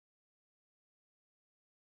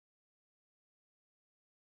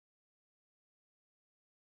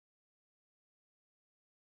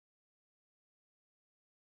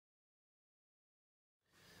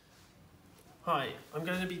Hi, I'm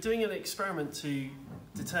going to be doing an experiment to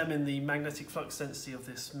determine the magnetic flux density of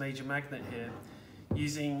this major magnet here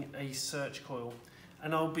using a search coil,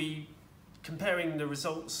 and I'll be comparing the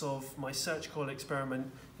results of my search coil experiment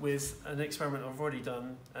with an experiment I've already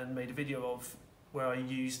done and made a video of where I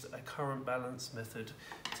used a current balance method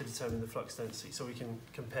to determine the flux density, so we can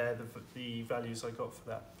compare the values I got for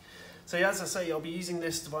that. So as I say, I'll be using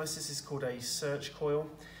this device. This is called a search coil.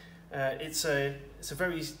 It's a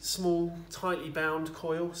very small, tightly bound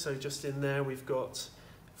coil. So just in there we've got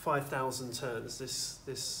 5,000 turns. This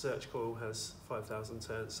search coil has 5,000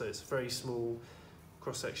 turns, so it's a very small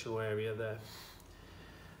cross-sectional area there.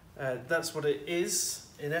 That's what it is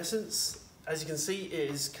in essence. As you can see, it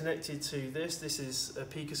is connected to this. This is a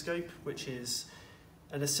picoscope, which is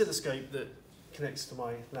an oscilloscope that connects to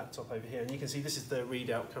my laptop over here, and you can see this is the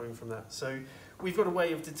readout coming from that. So we've got a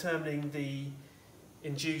way of determining the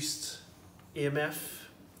induced EMF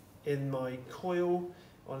in my coil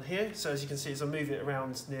on here. So as you can see, as I move it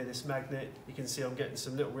around near this magnet, you can see I'm getting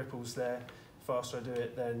some little ripples there. The faster I do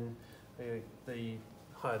it, then the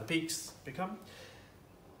higher the peaks become.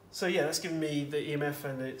 So yeah, that's giving me the EMF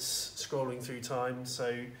and it's scrolling through time.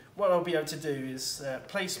 So what I'll be able to do is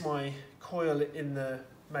place my coil in the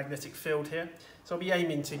magnetic field here. So I'll be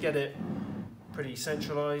aiming to get it pretty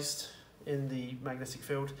centralized in the magnetic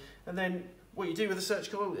field. And then what you do with the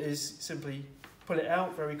search coil is simply pull it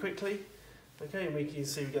out very quickly. Okay, and we can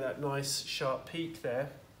see we get that nice sharp peak there.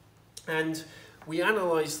 And we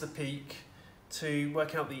analyze the peak to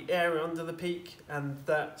work out the area under the peak, and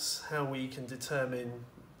that's how we can determine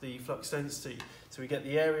the flux density. So we get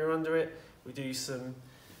the area under it, we do some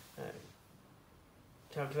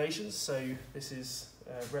calculations. So this is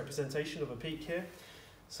a representation of a peak here.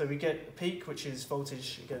 So we get a peak, which is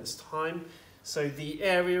voltage against time. So the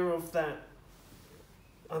area of that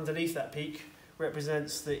underneath that peak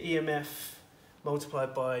represents the EMF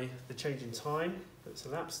multiplied by the change in time that's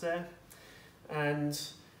elapsed there. And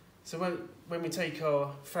so when we take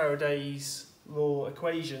our Faraday's law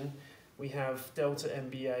equation, we have delta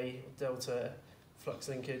MBA, delta flux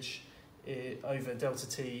linkage, over delta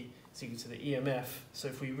T is equal to the EMF. So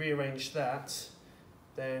if we rearrange that,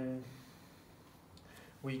 then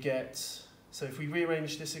we get, so if we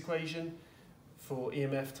rearrange this equation for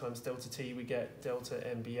EMF times delta T, we get delta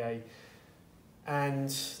MBA. And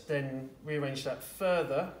then rearrange that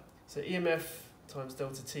further. So EMF times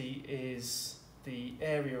delta T is the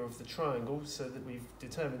area of the triangle, so that we've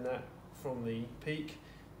determined that from the peak.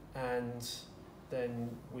 And then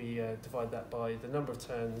we divide that by the number of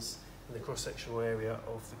turns in the cross-sectional area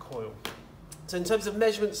of the coil. So in terms of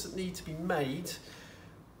measurements that need to be made,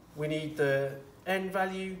 we need the N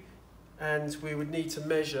value, and we would need to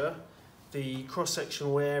measure the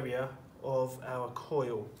cross-sectional area of our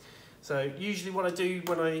coil. So usually what I do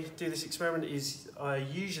when I do this experiment is I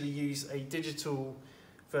usually use a digital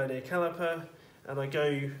vernier caliper, and I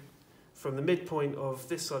go from the midpoint of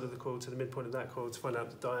this side of the coil to the midpoint of that coil to find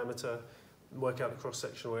out the diameter and work out the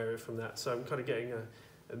cross-sectional area from that. So I'm kind of getting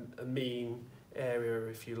a mean area,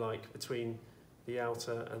 if you like, between the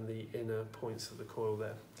outer and the inner points of the coil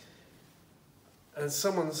there. And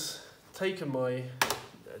someone's taken my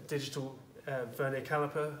digital vernier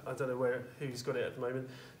caliper. I don't know who's got it at the moment.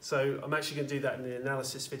 So I'm actually going to do that in the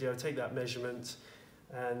analysis video, take that measurement,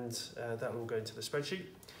 and that will go into the spreadsheet.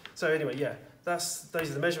 So anyway, yeah, those are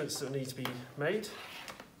the measurements that need to be made.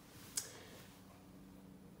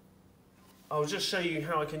 I'll just show you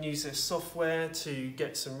how I can use this software to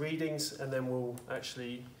get some readings, and then we'll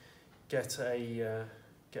actually get a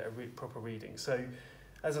proper reading. So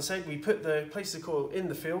as I said, we place the coil in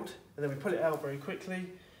the field, and then we pull it out very quickly.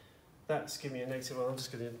 That's giving me a negative. Well, I'm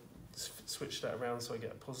just going to switch that around so I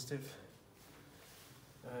get a positive.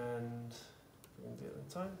 And we can do it at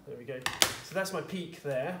the time. There we go. So that's my peak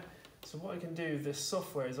there. So what I can do with this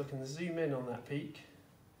software is I can zoom in on that peak,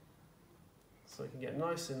 so I can get a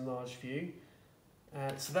nice enlarged view.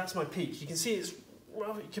 So that's my peak. You can see it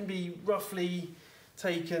can be roughly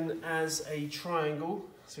taken as a triangle.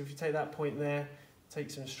 So if you take that point there,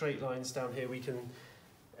 take some straight lines down here, we can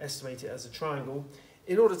estimate it as a triangle.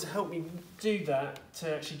 In order to help me do that,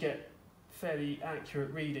 to actually get fairly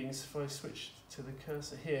accurate readings, if I switch to the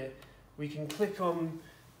cursor here, we can click on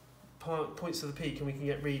points of the peak and we can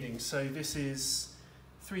get readings. So this is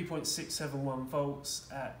 3.671 volts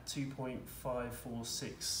at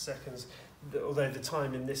 2.546 seconds, although the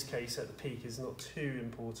time in this case at the peak is not too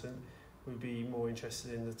important. We'd be more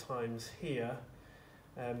interested in the times here.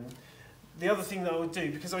 The other thing that I would do,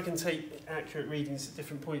 because I can take accurate readings at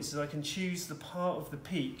different points, is I can choose the part of the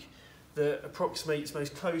peak that approximates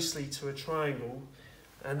most closely to a triangle,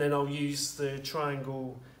 and then I'll use the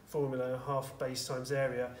triangle formula, half base times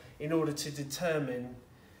area, in order to determine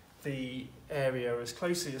the area as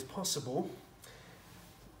closely as possible.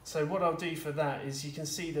 So what I'll do for that is, you can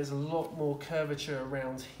see there's a lot more curvature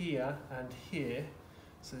around here and here.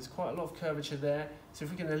 So there's quite a lot of curvature there. So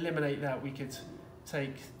if we can eliminate that, we could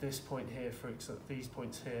take this point here, for example, these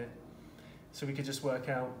points here. So we could just work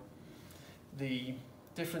out the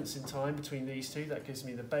difference in time between these two. That gives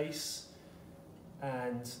me the base.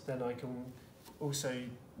 And then I can also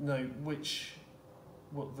know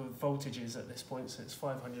what the voltage is at this point. So it's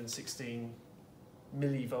 516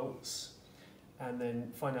 millivolts. And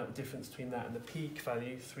then find out the difference between that and the peak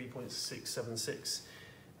value, 3.676.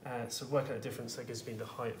 So work out the difference, that gives me the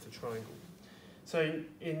height of the triangle. So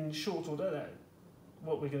in short order,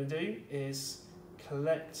 what we're going to do is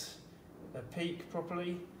collect a peak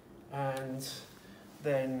properly, and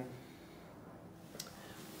then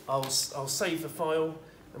I'll save the file,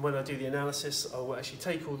 and when I do the analysis, I'll actually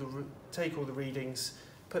take all the readings,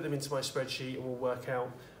 put them into my spreadsheet, and we'll work out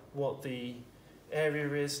what the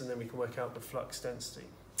area is, and then we can work out the flux density.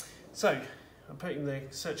 So I'm putting the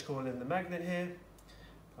search coil in the magnet here.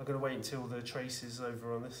 I'm going to wait until the trace is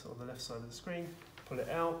over on the left side of the screen. Pull it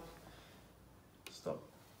out. Stop.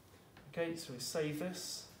 Okay, so we save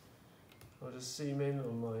this. I'll just zoom in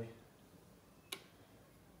on my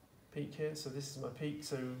peak here. So this is my peak.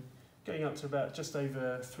 So going up to about just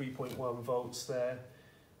over 3.1 volts there,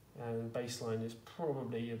 and baseline is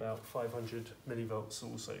probably about 500 millivolts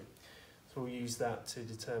also. So we'll use that to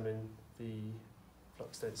determine the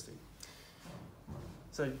flux density.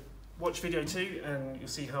 So watch video 2 and you'll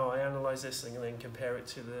see how I analyse this and then compare it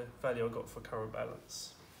to the value I got for current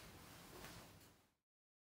balance.